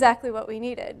that was exactly what we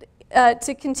needed.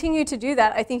 To continue to do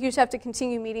that, I think you just have to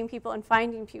continue meeting people and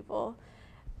finding people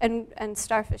and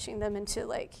starfishing them into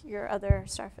like your other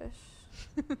starfish.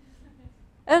 I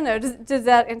don't know, does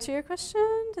that answer your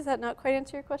question? Does that not quite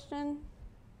answer your question?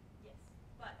 Yes,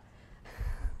 but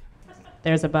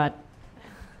There's a but.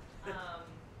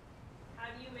 how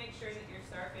do you make sure that your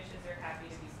starfishes are happy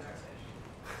to be starfish?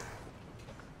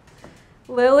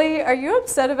 Lily, are you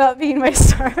upset about being my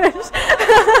starfish?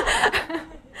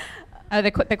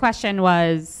 The question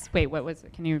was, wait, what was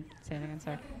it? Can you say it again?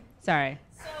 Sorry.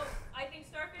 So I think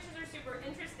starfishes are super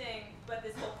interesting, but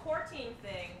this whole core team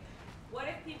thing, what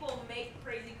if people make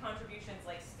crazy contributions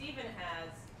like Stephen has,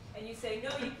 and you say, no,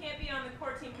 you can't be on the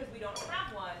core team because we don't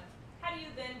have one? How do you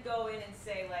then go in and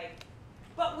say, like,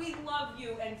 but we love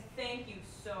you and thank you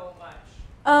so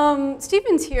much?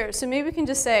 Stephen's here, so maybe we can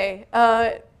just say,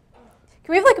 can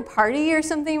we have like a party or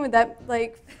something?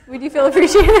 Would you feel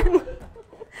appreciated?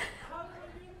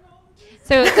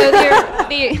 So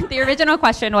the original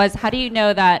question was, how do you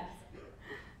know that,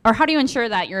 or how do you ensure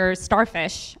that your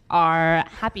starfish are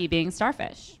happy being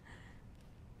starfish?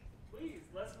 Please,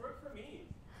 less work for me.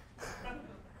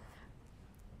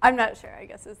 I'm not sure, I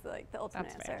guess is the ultimate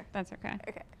That's answer. fair. That's okay.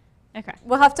 Okay. Okay,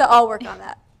 We'll have to all work on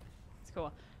that. that's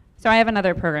cool. So I have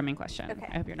another programming question. Okay.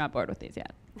 I hope you're not bored with these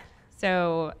yet.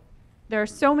 So there are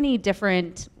so many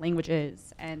different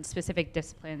languages and specific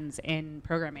disciplines in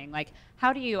programming. Like,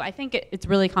 how do you, I think it's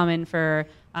really common for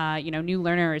new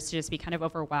learners to just be kind of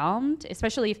overwhelmed,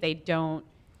 especially if they don't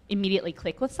immediately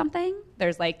click with something.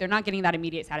 They're not getting that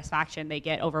immediate satisfaction. They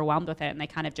get overwhelmed with it and they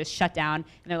kind of just shut down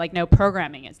and they're like, no,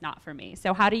 programming is not for me.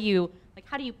 So how do you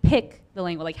pick the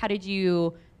language? Like, how did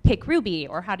you pick Ruby,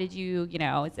 or how did you,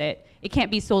 it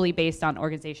can't be solely based on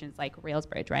organizations like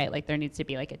RailsBridge, right? Like there needs to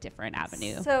be like a different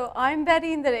avenue. So I'm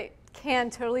betting that it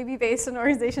can totally be based on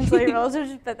organizations like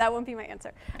RailsBridge, but that won't be my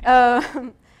answer.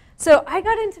 Right. So I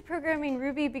got into programming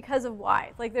Ruby because of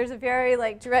why. Like there's a very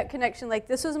direct connection. Like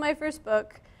this was my first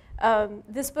book.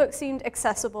 This book seemed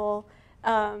accessible,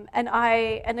 and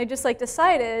I just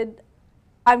decided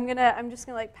I'm just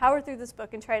gonna power through this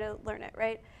book and try to learn it,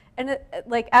 right? And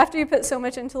after you put so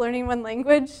much into learning one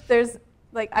language,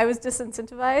 I was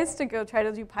disincentivized to go try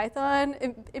to do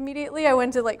Python immediately. I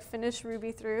wanted to finish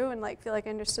Ruby through and feel like I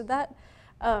understood that.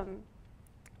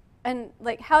 And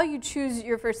how you choose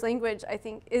your first language, I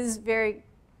think, is very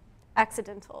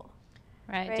accidental.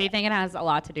 Right. Do you think it has a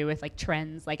lot to do with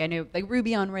trends? I know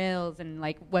Ruby on Rails and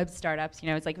web startups,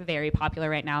 it's very popular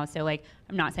right now. So I'm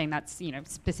not saying that's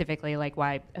specifically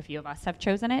why a few of us have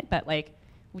chosen it, but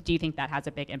do you think that has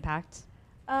a big impact?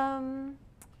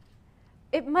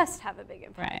 It must have a big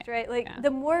impact, right?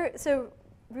 Yeah. So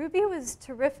Ruby was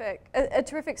terrific, a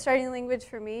terrific starting language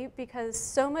for me because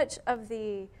so much of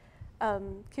the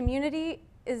community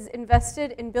is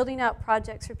invested in building out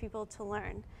projects for people to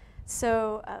learn.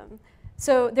 So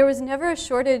there was never a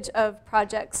shortage of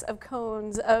projects, of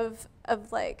cones, of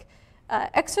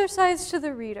exercise to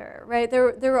the reader, right?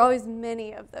 There were always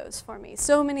many of those for me.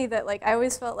 So many that I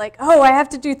always felt oh, I have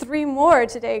to do 3 more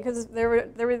today because there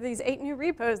were these 8 new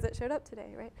repos that showed up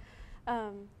today, right?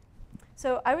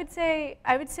 So I would say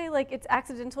like it's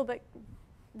accidental, but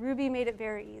Ruby made it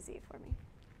very easy for me.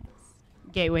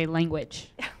 Gateway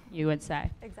language, you would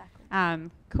say. Exactly.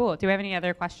 Cool. Do we have any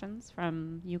other questions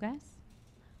from you guys?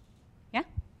 Yeah?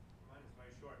 Mine is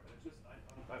very short, but it's just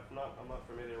I'm not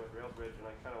familiar with RailsBridge, and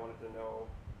I kind of wanted to know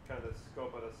kind of the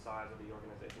scope of the size of the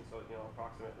organization. So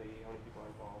approximately how many people are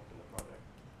involved in the project.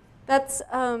 That's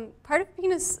part of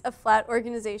being a flat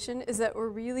organization is that we're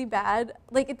really bad.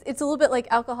 Like it's a little bit like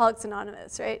Alcoholics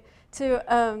Anonymous, right?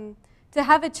 To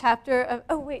have a chapter of.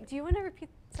 Oh wait, do you want to repeat?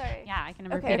 Sorry. Yeah, I can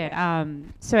Okay, repeat it. okay.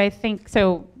 So I think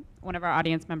one of our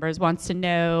audience members wants to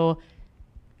know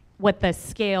what the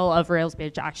scale of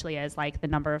RailsBridge actually is, like the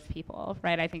number of people,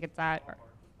 right? I think it's that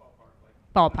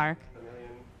ballpark. A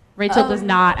million. Rachel does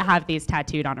not have these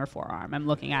tattooed on her forearm. I'm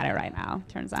looking at it right now,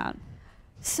 turns out.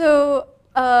 So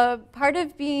part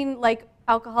of being like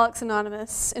Alcoholics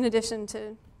Anonymous, in addition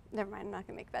to, never mind, I'm not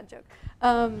gonna make a bad joke,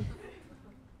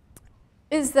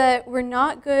 is that we're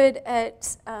not good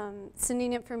at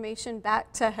sending information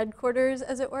back to headquarters,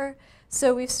 as it were.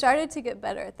 So we've started to get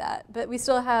better at that, but we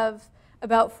still have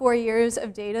about 4 years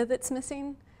of data that's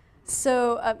missing.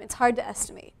 So it's hard to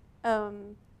estimate.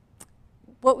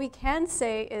 What we can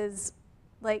say is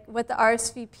like what the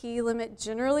RSVP limit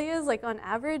generally is, like on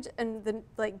average, and then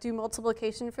like do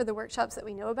multiplication for the workshops that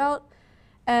we know about.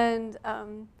 And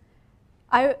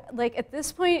I like at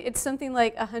this point, it's something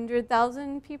like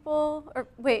 100,000 people. Or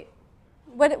wait,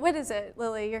 what is it,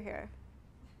 Lily? You're here.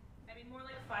 I mean, more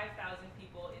like 5,000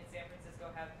 people in San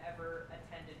Francisco have ever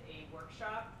attended a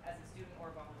workshop as a student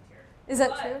or volunteer. Is that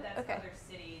but true? That's Okay. other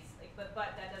cities, like, but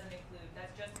that doesn't include.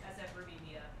 That's just SF Ruby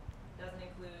Meetup. Doesn't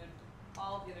include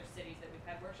all of the other cities that we've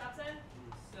had workshops in.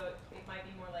 So it might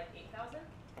be more like 8,000.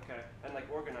 Okay, and like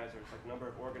organizers, like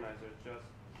number of organizers, just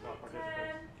not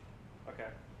participants. 10. Okay.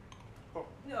 Cool.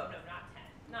 No, not 10.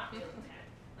 Not really 10.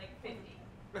 Like 50.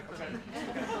 Okay.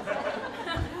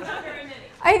 Not very many.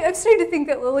 I'm starting to think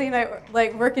that Lily and I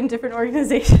like work in different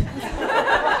organizations.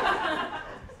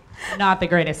 Not the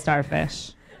greatest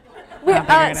starfish.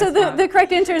 So the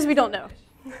correct answer is we don't know.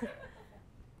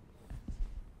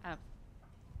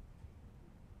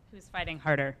 Who's fighting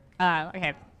harder?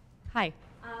 Okay. Hi.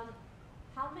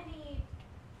 How many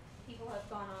people have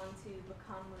gone on to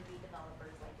become Ruby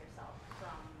developers like yourself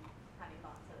from having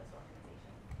gone to this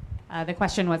organization? The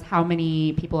question was how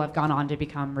many people have gone on to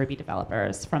become Ruby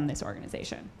developers from this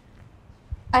organization?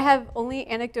 I have only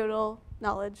anecdotal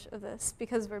knowledge of this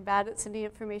because we're bad at sending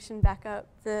information back up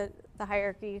the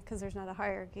hierarchy because there's not a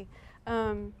hierarchy.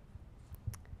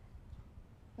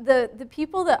 The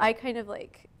people that I kind of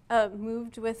like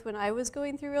moved with when I was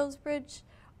going through RailsBridge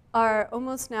are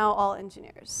almost now all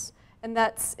engineers. And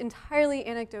that's entirely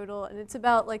anecdotal, and it's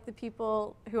about like the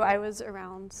people who I was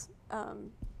around.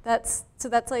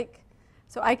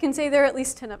 So I can say there are at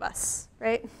least 10 of us,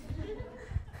 right?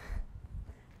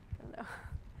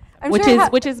 I don't know.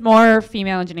 Which is more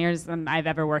female engineers than I've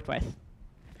ever worked with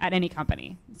at any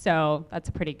company. So that's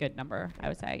a pretty good number, I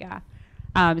would say, yeah.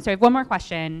 So I have one more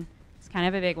question. It's kind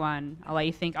of a big one. I'll let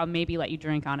you think. I'll maybe let you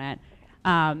drink on it.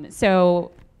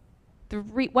 So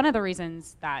one of the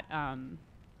reasons that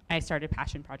I started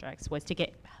passion projects was to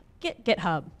get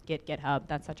GitHub,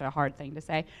 that's such a hard thing to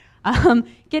say,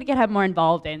 get GitHub more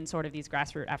involved in sort of these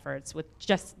grassroots efforts with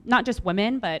not just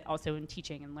women, but also in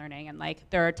teaching and learning. And like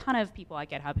there are a ton of people at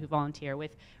GitHub who volunteer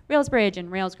with RailsBridge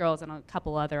and Rails Girls and a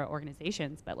couple other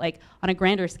organizations. But like on a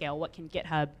grander scale, what can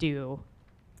GitHub do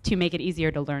to make it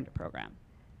easier to learn to program?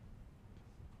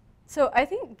 So I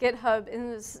think GitHub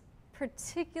is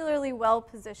particularly well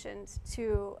positioned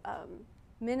to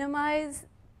minimize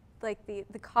like the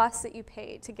costs that you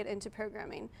pay to get into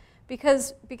programming,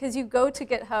 because you go to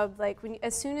GitHub like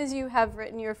as soon as you have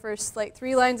written your first like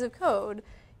 3 lines of code,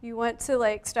 you want to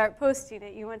like start posting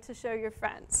it. You want to show your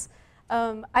friends.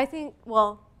 I think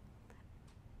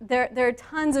there are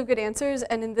tons of good answers,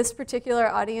 and in this particular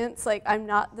audience, like I'm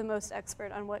not the most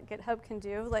expert on what GitHub can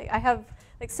do. Like I have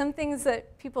like some things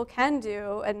that people can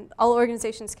do, and all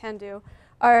organizations can do,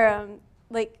 are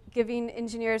like giving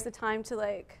engineers the time to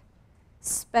like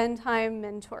spend time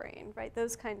mentoring, right?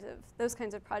 Those kinds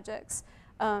of projects.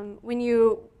 When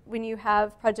you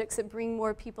have projects that bring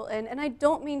more people in, and I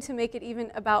don't mean to make it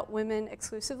even about women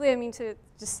exclusively. I mean to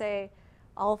just say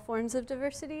all forms of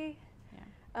diversity.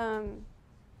 Yeah.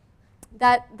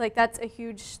 That's a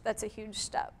huge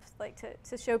step. Like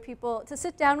to show people, to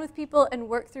sit down with people and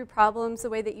work through problems the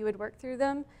way that you would work through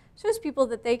them, shows people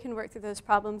that they can work through those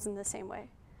problems in the same way.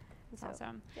 That's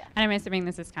awesome. Yeah. And I'm assuming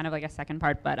this is kind of like a second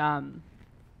part, but I'm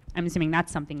assuming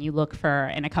that's something you look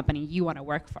for in a company you want to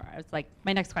work for. It's like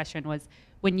my next question was,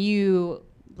 when you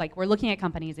like we're looking at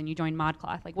companies and you join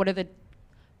ModCloth, like what are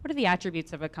the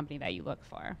attributes of a company that you look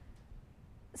for?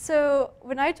 So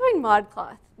when I joined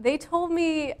ModCloth, they told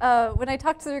me, when I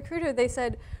talked to the recruiter, they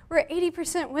said, we're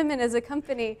 80% women as a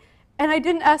company. And I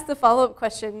didn't ask the follow-up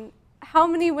question, how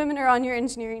many women are on your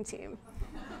engineering team?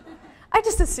 I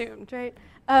just assumed, right?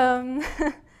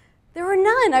 There were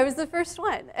none. I was the first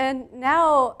one. And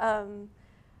now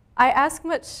I ask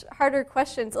much harder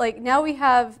questions. Like now we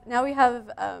have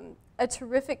a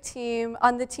terrific team.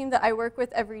 On the team that I work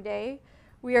with every day,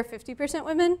 we are 50%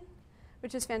 women,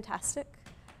 which is fantastic.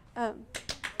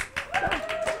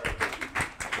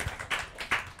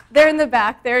 They're in the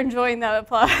back. They're enjoying that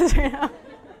applause right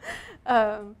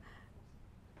now.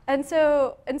 And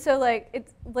so like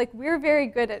it's like we're very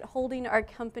good at holding our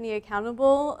company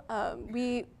accountable.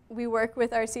 We work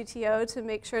with our CTO to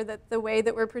make sure that the way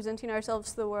that we're presenting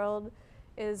ourselves to the world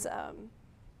is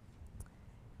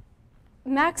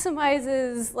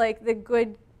maximizes like the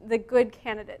good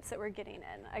candidates that we're getting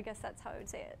in. I guess that's how I would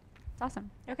say it.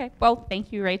 Awesome. Okay. Well,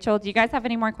 thank you, Rachel. Do you guys have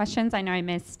any more questions? I know I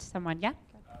missed someone. Yeah?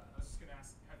 I was just going to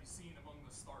ask, have you seen among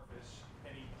the starfish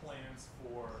any plans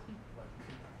for like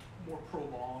more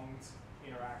prolonged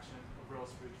interaction of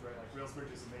RailsBridge, right? Like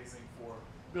RailsBridge is amazing for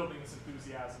building this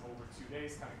enthusiasm over 2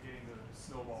 days, kind of getting the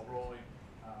snowball rolling.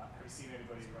 Have you seen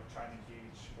anybody like trying to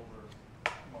engage over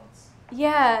months?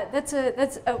 Yeah,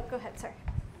 oh, go ahead, sorry.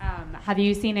 Have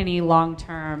you seen any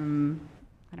long-term,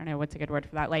 I don't know, what's a good word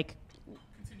for that, like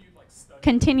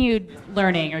continued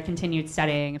learning or continued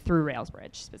studying through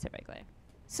RailsBridge specifically?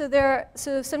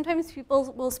 So sometimes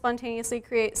people will spontaneously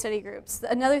create study groups.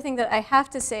 Another thing that I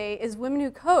have to say is Women Who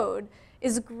Code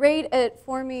is great at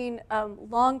forming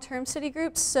long-term study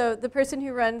groups. So the person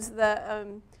who runs the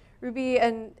Ruby,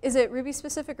 and is it Ruby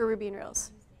specific or Ruby and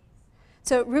Rails?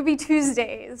 So Ruby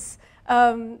Tuesdays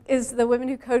is the Women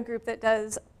Who Code group that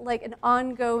does like an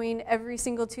ongoing, every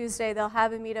single Tuesday they'll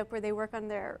have a meetup where they work on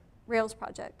their Rails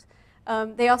project.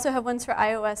 They also have ones for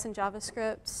iOS and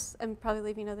JavaScript. I'm probably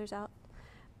leaving others out.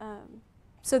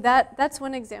 So that's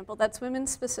one example. That's women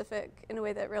specific in a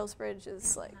way that RailsBridge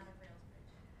is like.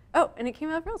 Oh, and it came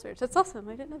out of RailsBridge. That's awesome.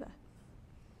 I didn't know that.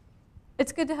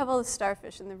 It's good to have all the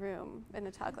starfish in the room in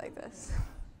a talk like this.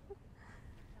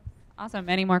 Awesome.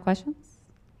 Any more questions?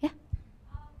 Yeah.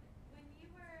 When you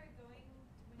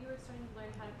were starting to learn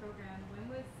how to program, when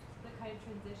was the kind of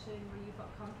transition where you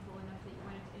felt comfortable enough that you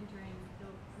wanted to enter in the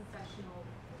professional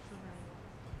programming world?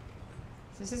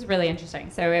 So this is really interesting.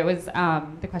 So it was,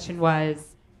 the question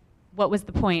was, what was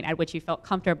the point at which you felt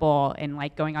comfortable in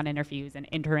like going on interviews and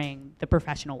entering the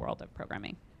professional world of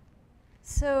programming?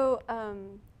 So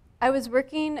I was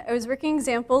working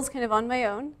examples kind of on my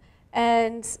own,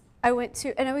 and I would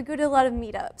go to a lot of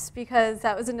meetups because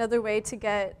that was another way to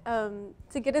get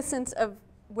a sense of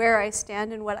where I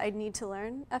stand and what I need to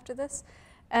learn after this.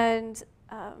 And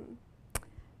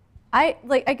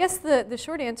I guess the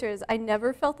short answer is I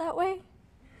never felt that way.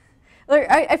 Like,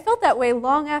 I felt that way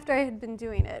long after I had been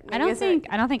doing it. I don't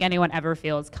think anyone ever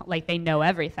feels like they know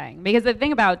everything, because the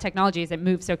thing about technology is it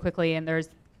moves so quickly and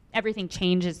everything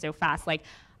changes so fast. Like,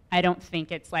 I don't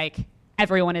think it's like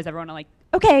everyone like,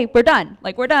 okay, we're done.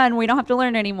 Like, we're done. We don't have to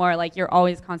learn anymore. Like, you're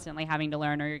always constantly having to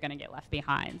learn or you're going to get left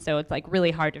behind. So it's like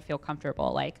really hard to feel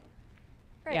comfortable. Like,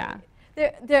 right.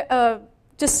 Yeah.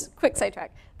 Just quick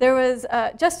sidetrack. There was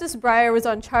Justice Breyer was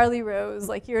on Charlie Rose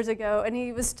like years ago, and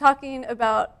he was talking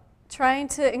about trying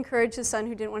to encourage his son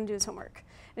who didn't want to do his homework.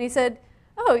 And he said,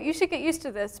 oh, you should get used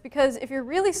to this, because if you're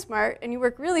really smart and you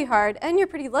work really hard and you're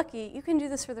pretty lucky, you can do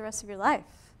this for the rest of your life.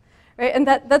 Right? And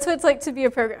that's what it's like to be a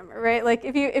programmer, right? Like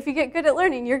if you get good at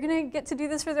learning, you're going to get to do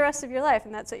this for the rest of your life,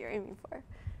 and that's what you're aiming for.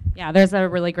 Yeah, there's a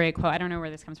really great quote. I don't know where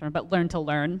this comes from, but learn to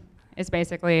learn is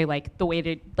basically like the way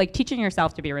to, like, teaching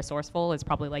yourself to be resourceful is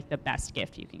probably like the best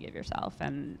gift you can give yourself,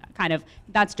 and kind of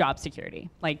that's job security.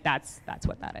 Like that's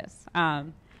what that is.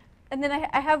 And then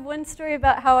I have one story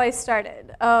about how I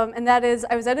started, and that is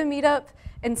I was at a meetup,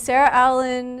 and Sarah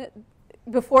Allen,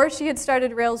 before she had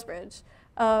started RailsBridge,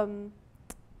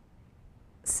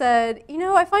 said, you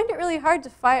know, I find it really hard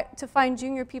to find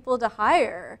junior people to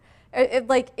hire.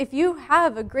 Like, if you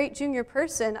have a great junior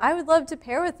person, I would love to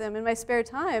pair with them in my spare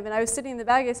time. And I was sitting in the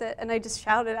back, and I just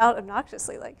shouted out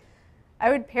obnoxiously, like, I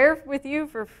would pair with you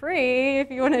for free if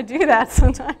you want to do that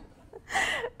sometime.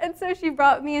 And so she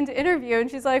brought me into interview, and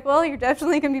she's like, well, you're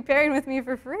definitely going to be pairing with me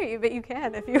for free, but you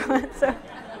can if you want. So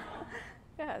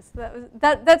yeah, so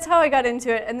that's how I got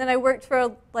into it. And then I worked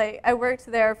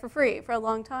there for free for a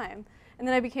long time. And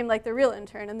then I became like the real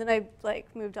intern, and then I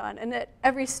moved on. And at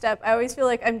every step, I always feel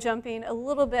like I'm jumping a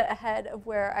little bit ahead of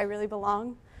where I really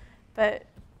belong. But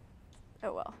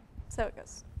oh well, so it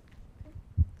goes.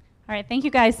 All right, thank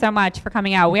you guys so much for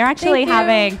coming out. We're actually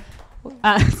having,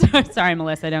 sorry,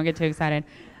 Melissa, don't get too excited.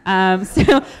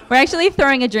 So we're actually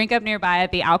throwing a drink up nearby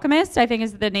at The Alchemist, I think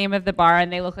is the name of the bar,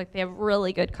 and they look like they have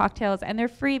really good cocktails, and they're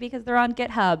free because they're on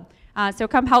GitHub. So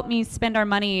come help me spend our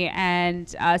money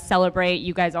and celebrate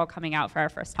you guys all coming out for our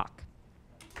first talk.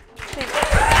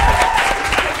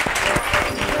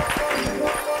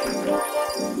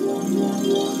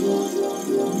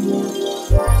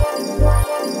 Thanks.